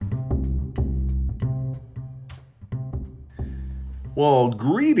Well,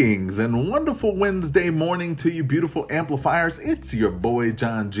 greetings and wonderful Wednesday morning to you, beautiful amplifiers. It's your boy,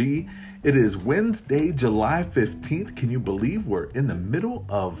 John G. It is Wednesday, July 15th. Can you believe we're in the middle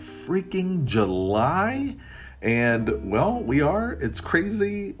of freaking July? And, well, we are. It's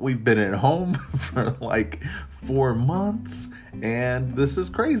crazy. We've been at home for like 4 months, and this is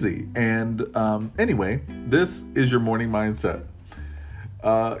crazy. And anyway, this is your morning mindset.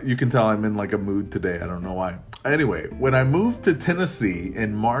 You can tell I'm in like a mood today. I don't know why. Anyway, when I moved to Tennessee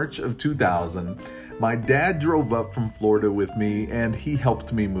in March of 2000, my dad drove up from Florida with me and he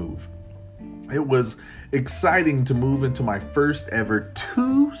helped me move. It was exciting to move into my first ever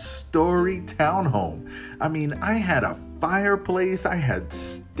 2-story townhome. I mean, I had a fireplace, I had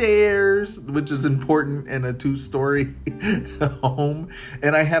stairs, which is important in a 2-story home,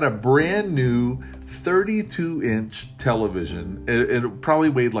 and I had a brand new 32-inch television. It probably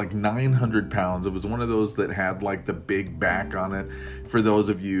weighed like 900 pounds. It was one of those that had like the big back on it. For those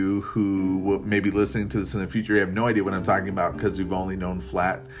of you who may be listening to this in the future, you have no idea what I'm talking about because you've only known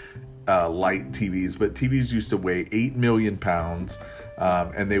flat light TVs, but TVs used to weigh 8 million pounds,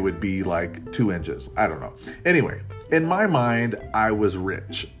 and they would be like 2 inches. I don't know. Anyway, in my mind, I was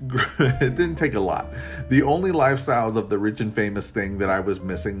rich. It didn't take a lot. The only lifestyles of the rich and famous thing that I was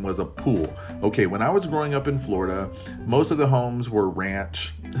missing was a pool. Okay, when I was growing up in Florida, most of the homes were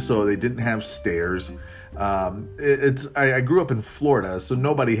ranch, so they didn't have stairs. I grew up in Florida, so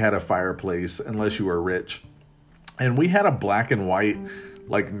nobody had a fireplace unless you were rich. And we had a black and white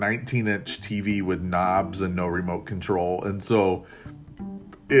like 19-inch TV with knobs and no remote control. And so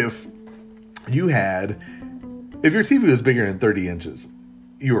if your TV was bigger than 30 inches,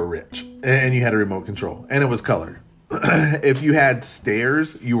 you were rich and you had a remote control and it was color. If you had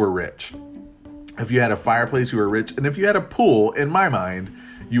stairs, you were rich. If you had a fireplace, you were rich. And if you had a pool, in my mind,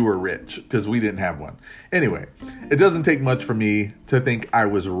 you were rich because we didn't have one. Anyway, it doesn't take much for me to think I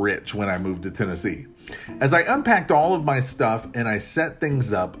was rich when I moved to Tennessee. As I unpacked all of my stuff and I set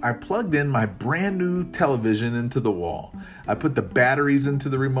things up, I plugged in my brand new television into the wall. I put the batteries into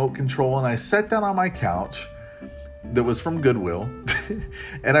the remote control and I sat down on my couch that was from Goodwill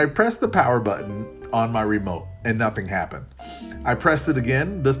and I pressed the power button on my remote and nothing happened. I pressed it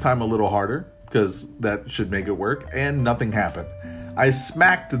again, this time a little harder because that should make it work, and nothing happened. I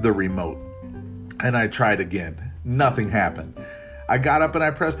smacked the remote and I tried again. Nothing happened. I got up and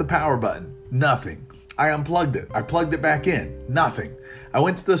I pressed the power button. Nothing. I unplugged it. I plugged it back in. Nothing. I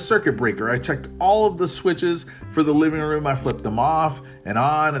went to the circuit breaker. I checked all of the switches for the living room. I flipped them off and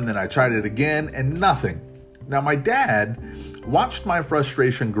on, and then I tried it again and nothing. Now, my dad watched my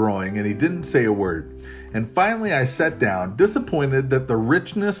frustration growing and he didn't say a word. And finally, I sat down, disappointed that the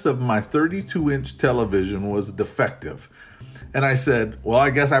richness of my 32-inch television was defective. And I said, well, I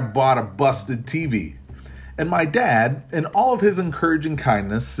guess I bought a busted TV. And my dad, in all of his encouraging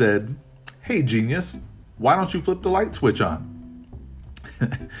kindness, said, hey, genius, why don't you flip the light switch on?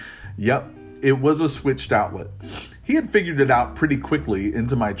 Yep, it was a switched outlet. He had figured it out pretty quickly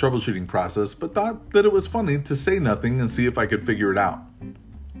into my troubleshooting process, but thought that it was funny to say nothing and see if I could figure it out.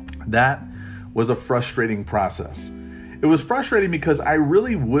 That was a frustrating process. It was frustrating because I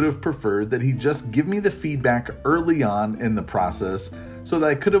really would have preferred that he just give me the feedback early on in the process so that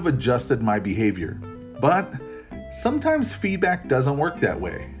I could have adjusted my behavior. But sometimes feedback doesn't work that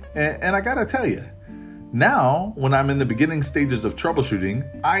way. And I gotta tell you, now when I'm in the beginning stages of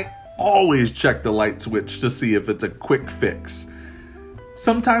troubleshooting, I always check the light switch to see if it's a quick fix.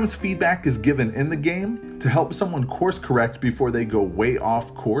 Sometimes feedback is given in the game to help someone course correct before they go way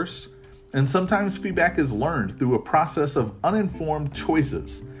off course. And sometimes feedback is learned through a process of uninformed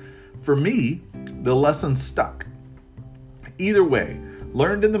choices. For me, the lesson stuck. Either way,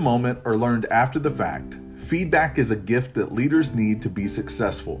 learned in the moment or learned after the fact, feedback is a gift that leaders need to be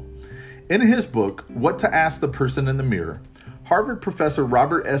successful. In his book, What to Ask the Person in the Mirror, Harvard professor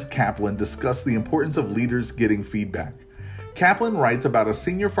Robert S. Kaplan discussed the importance of leaders getting feedback. Kaplan writes about a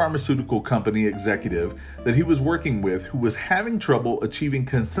senior pharmaceutical company executive that he was working with who was having trouble achieving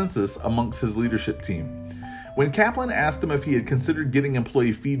consensus amongst his leadership team. When Kaplan asked him if he had considered getting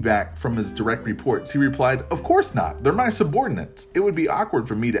employee feedback from his direct reports, he replied, "Of course not. They're my subordinates. It would be awkward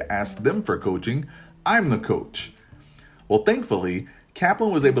for me to ask them for coaching. I'm the coach." Well, thankfully,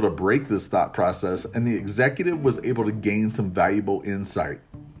 Kaplan was able to break this thought process and the executive was able to gain some valuable insight.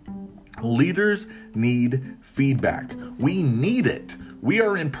 Leaders need feedback. We need it. We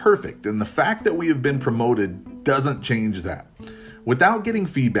are imperfect, and the fact that we have been promoted doesn't change that. Without getting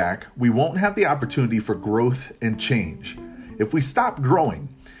feedback, we won't have the opportunity for growth and change. If we stop growing,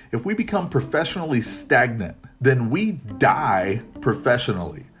 if we become professionally stagnant, then we die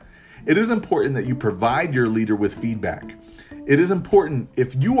professionally. It is important that you provide your leader with feedback. It is important,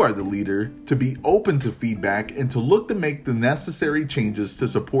 if you are the leader, to be open to feedback and to look to make the necessary changes to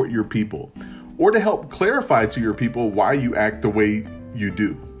support your people, or to help clarify to your people why you act the way you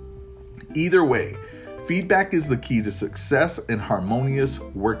do. Either way, feedback is the key to success and harmonious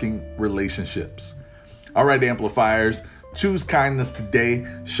working relationships. All right, amplifiers, choose kindness today,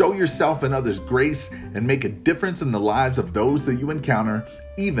 show yourself and others grace, and make a difference in the lives of those that you encounter,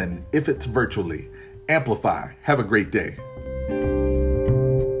 even if it's virtually. Amplify. Have a great day.